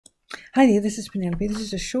Hi there, this is Penelope. This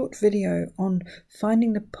is a short video on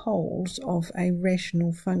finding the poles of a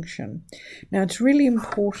rational function. Now it's really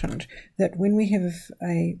important that when we have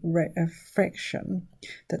a fraction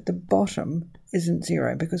that the bottom isn't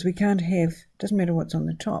zero, because we can't have, doesn't matter what's on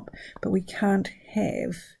the top, but we can't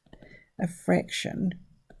have a fraction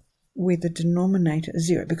where the denominator is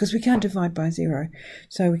zero, because we can't divide by zero.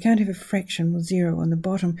 So we can't have a fraction with zero on the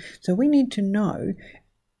bottom. So we need to know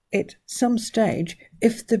at some stage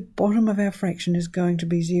if the bottom of our fraction is going to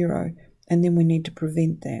be zero, and then we need to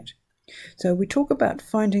prevent that. So we talk about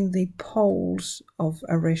finding the poles of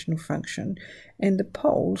a rational function, and the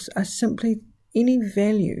poles are simply any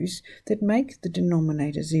values that make the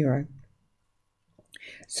denominator zero.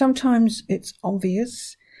 Sometimes it's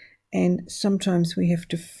obvious and sometimes we have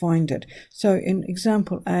to find it. So in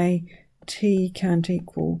example A, t can't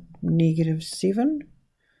equal -7,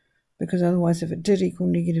 because otherwise if it did equal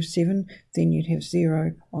 -7, then you'd have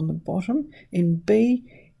 0 on the bottom. In B,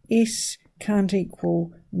 s can't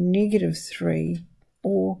equal -3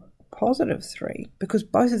 or +3, because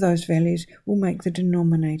both of those values will make the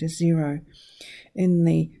denominator 0. In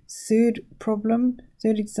the third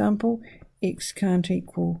example, x can't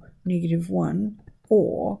equal -1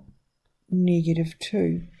 or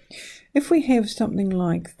 -2. If we have something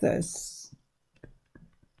like this,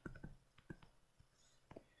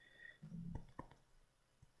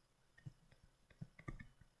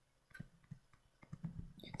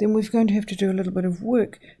 then we're going to have to do a little bit of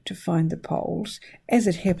work to find the poles. As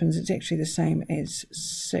it happens, it's actually the same as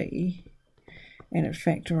C, and it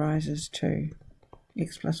factorizes to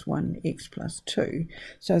x plus 1, x plus 2,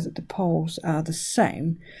 so that the poles are the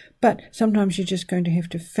same. But sometimes you're just going to have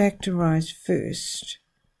to factorize first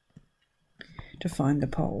to find the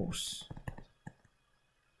poles.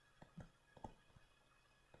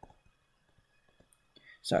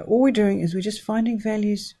 So all we're doing is we're just finding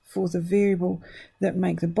values for the variable that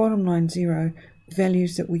make the bottom line 0,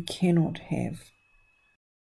 values that we cannot have.